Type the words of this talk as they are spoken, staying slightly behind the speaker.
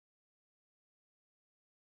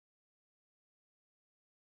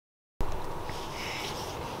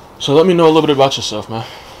So let me know a little bit about yourself, man.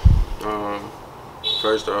 Um,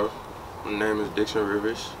 First off, my name is Dixon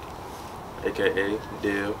Rivers, aka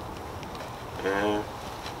Dill, and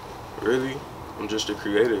really, I'm just a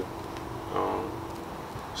creative. Um,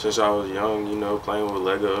 since I was young, playing with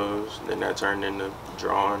Legos, then that turned into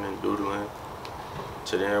drawing and doodling.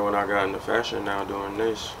 To then when I got into fashion, now doing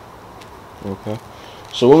this. Okay.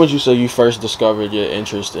 So when would you say you first discovered your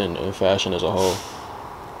interest in fashion as a whole?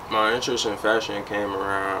 My interest in fashion came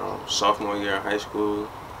around sophomore year in high school,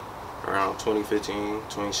 around 2015,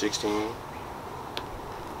 2016.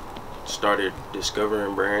 Started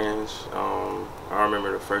discovering brands. I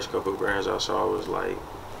remember the first couple of brands I saw was like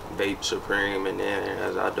Vape Supreme, and then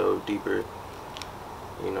as I dove deeper,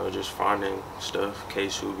 just finding stuff,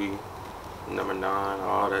 K-Subi, number 9,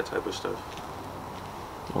 all that type of stuff.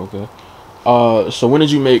 Okay. So when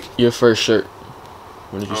did you make your first shirt?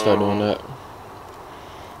 When did you start doing that?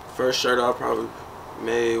 First shirt I probably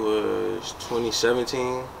made was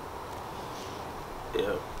 2017.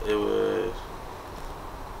 Yeah, it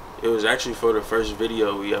was actually for the first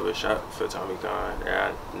video we ever shot for Tomi Kahn,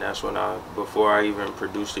 and that's when before I even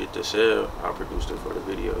produced it to sell, I produced it for the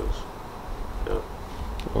videos. Yep.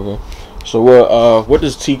 Okay. So what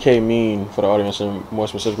does TK mean for the audience, and more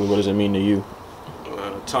specifically, what does it mean to you?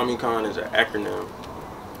 Tomi Kahn is an acronym.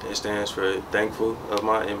 It stands for Thankful of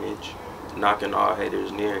My Image, Knocking All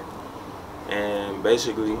Haters Near. And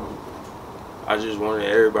basically, I just wanted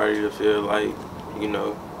everybody to feel like,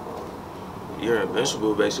 you're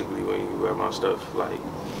invincible basically when you wear my stuff. Like,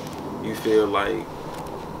 you feel like,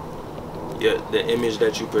 yeah, the image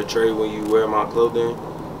that you portray when you wear my clothing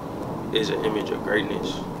is an image of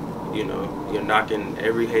greatness. You're knocking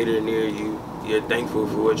every hater near you. You're thankful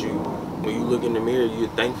for when you look in the mirror, you're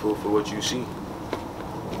thankful for what you see.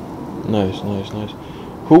 Nice, nice, nice.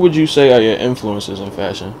 Who would you say are your influences in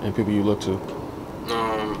fashion and people you look to?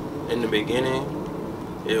 In the beginning,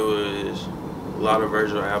 it was a lot of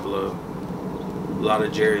Virgil Abloh, a lot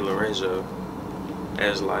of Jerry Lorenzo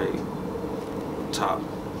as like top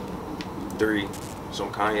 3,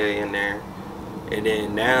 some Kanye in there. And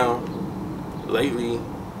then now, lately,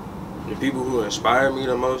 the people who inspire me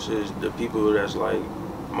the most is the people that's like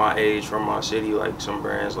my age from my city, like some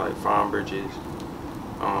brands like Farm Bridges,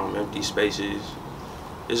 Empty Spaces.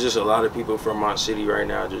 It's just a lot of people from my city right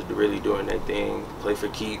now just really doing their thing, play for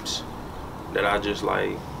keeps, that I just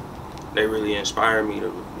like, they really inspire me to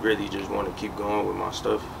really just want to keep going with my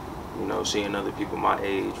stuff. Seeing other people my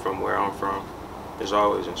age from where I'm from is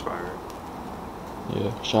always inspiring.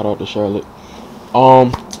 Yeah, shout out to Charlotte.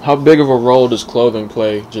 How big of a role does clothing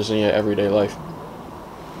play just in your everyday life?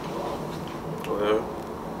 Well,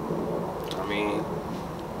 I mean,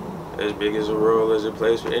 as big as a role as it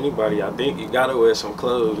plays for anybody, I think you gotta wear some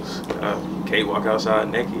clothes. Can't walk outside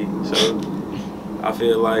naked, so I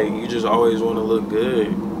feel like you just always want to look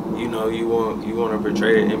good. You want to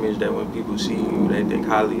portray an image that when people see you, they think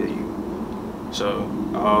highly of you. So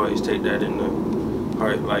I always take that into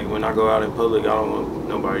heart. Like when I go out in public, I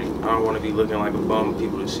don't want to be looking like a bum.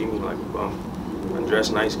 People to see me like a bum. I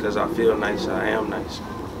dress nice because I feel nice. I am nice.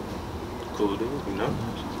 Cool dude,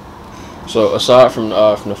 So aside from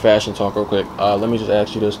the fashion talk, real quick, let me just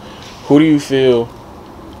ask you this: who do you feel,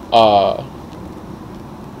 I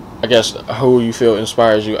guess, who you feel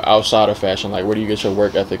inspires you outside of fashion? Like, where do you get your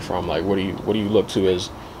work ethic from? Like, what do you look to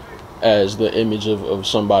as the image of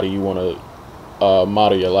somebody you want to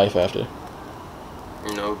model your life after?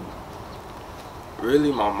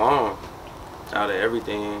 Really my mom. Out of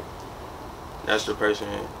everything, that's the person.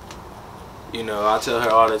 I tell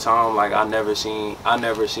her all the time, like I never seen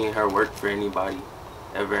her work for anybody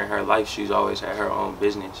ever in her life. She's always had her own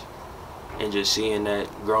business, and just seeing that,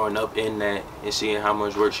 growing up in that, and seeing how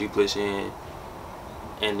much work she puts in,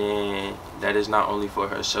 and then that is not only for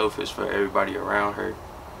herself, it's for everybody around her.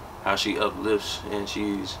 How she uplifts and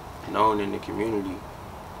she's known in the community.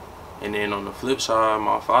 And then on the flip side,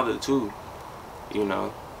 my father too.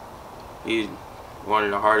 He's one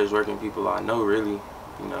of the hardest working people I know, really.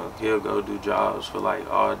 He'll go do jobs for like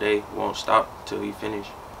all day, won't stop till he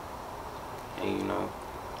finish. And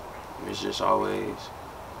it's just always,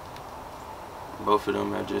 both of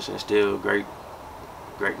them have just instilled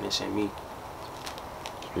greatness in me.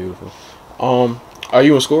 Beautiful. Are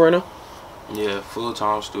you in school right now? Yeah,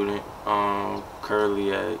 full-time student.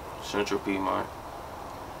 Currently at Central Piedmont,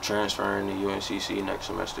 transferring to UNCC next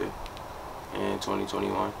semester in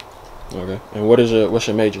 2021. Okay. And what's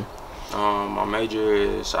your major? My major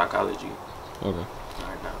is psychology. Okay.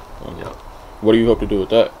 Right now. Okay. Yep. What do you hope to do with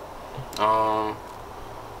that?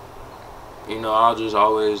 I just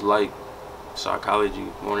always like psychology.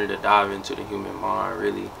 Wanted to dive into the human mind,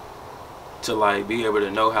 really. to like be able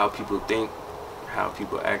to know how people think, how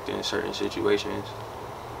people act in certain situations.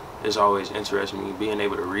 It's always interested me. Being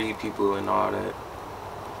able to read people and all that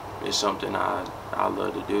is something I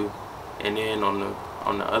love to do. And then on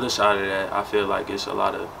the other side of that, I feel like it's a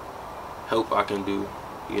lot of help I can do,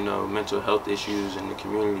 you know, mental health issues in the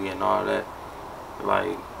community and all that.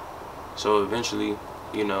 Like, so eventually,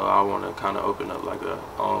 you know, I want to kind of open up like a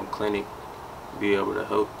clinic, be able to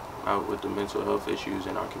help out with the mental health issues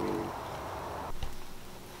in our community.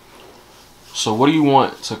 So what do you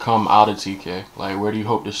want to come out of TK? Like, where do you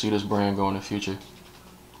hope to see this brand go in the future?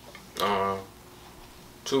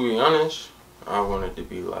 To be honest, I want it to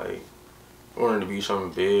be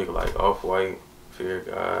something big, like Off-White, Fear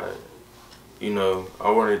God. You know,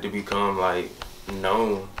 I want it to become like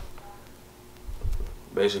known.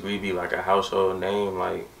 Basically be like a household name,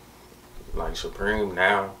 like Supreme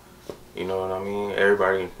now. You know what I mean?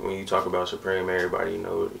 Everybody, when you talk about Supreme, everybody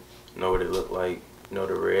know what it looked like. You know,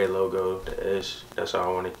 the red logo, the S, that's how I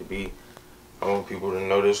want it to be. I want people to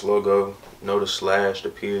know this logo, know the slash, the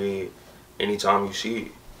period, anytime you see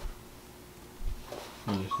it.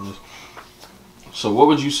 So what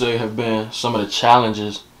would you say have been some of the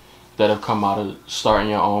challenges that have come out of starting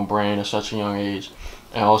your own brand at such a young age,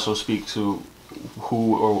 and also speak to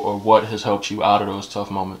who or what has helped you out of those tough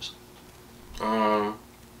moments?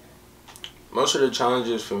 Most of the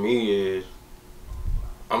challenges for me is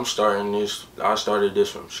I started this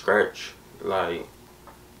from scratch. Like,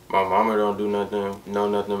 my mama don't know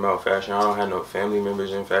nothing about fashion. I don't have no family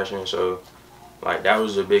members in fashion, so like that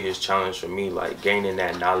was the biggest challenge for me, like gaining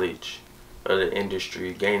that knowledge of the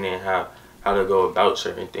industry, gaining how to go about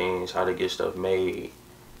certain things, how to get stuff made,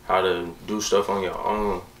 how to do stuff on your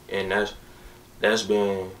own. And that's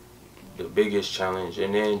been the biggest challenge.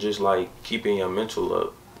 And then just like keeping your mental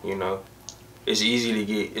up, you know. It's easy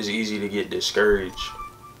to get discouraged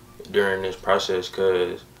during this process,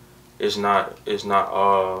 because it's not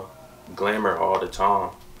all glamour all the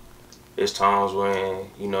time. It's times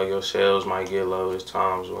when, you know, your sales might get low. It's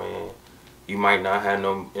times when you might not have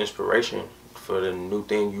no inspiration for the new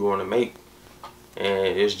thing you want to make. And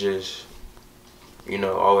it's just, you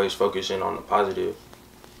know, always focusing on the positive.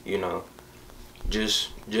 You know,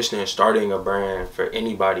 just in starting a brand for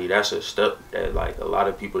anybody, that's a step that like a lot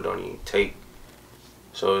of people don't even take.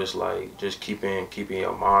 So it's like just keeping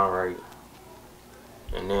your mind right.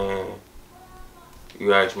 And then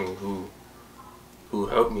you ask me who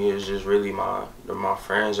helped me, is just really my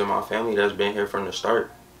friends and my family that's been here from the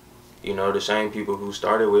start. You know, the same people who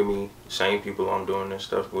started with me, same people I'm doing this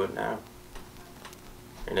stuff with now.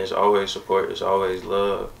 And it's always support, it's always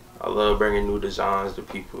love. I love bringing new designs to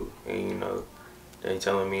people, and you know, they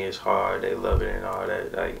telling me it's hard, they love it and all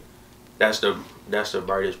that. Like, that's the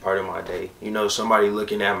brightest part of my day. You know, somebody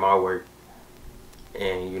looking at my work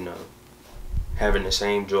and, you know, having the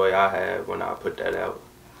same joy I have when I put that out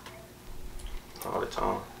all the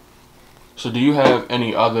time. So do you have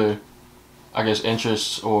any other, I guess,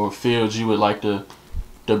 interests or fields you would like to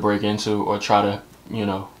break into, or try to, you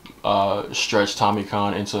know, stretch Tomi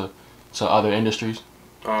Kahn into other industries?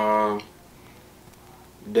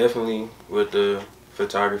 Definitely with the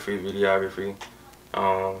photography, videography,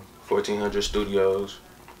 1400 studios.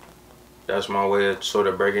 That's my way of sort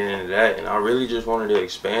of breaking into that, and I really just wanted to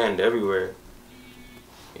expand everywhere.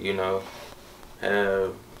 You know,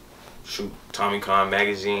 shoot Tomi Kahn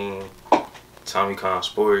magazine, Tomi Kahn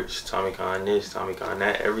sports, Tomi Kahn this, Tomi Kahn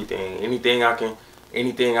that, everything. Anything I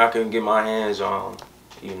can get my hands on,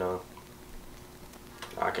 you know,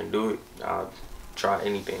 I can do it. I'll try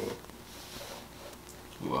anything.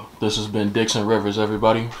 Well, this has been Dixon Rivers,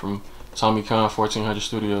 everybody, from Tomi Kahn 1400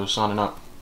 Studios, signing up.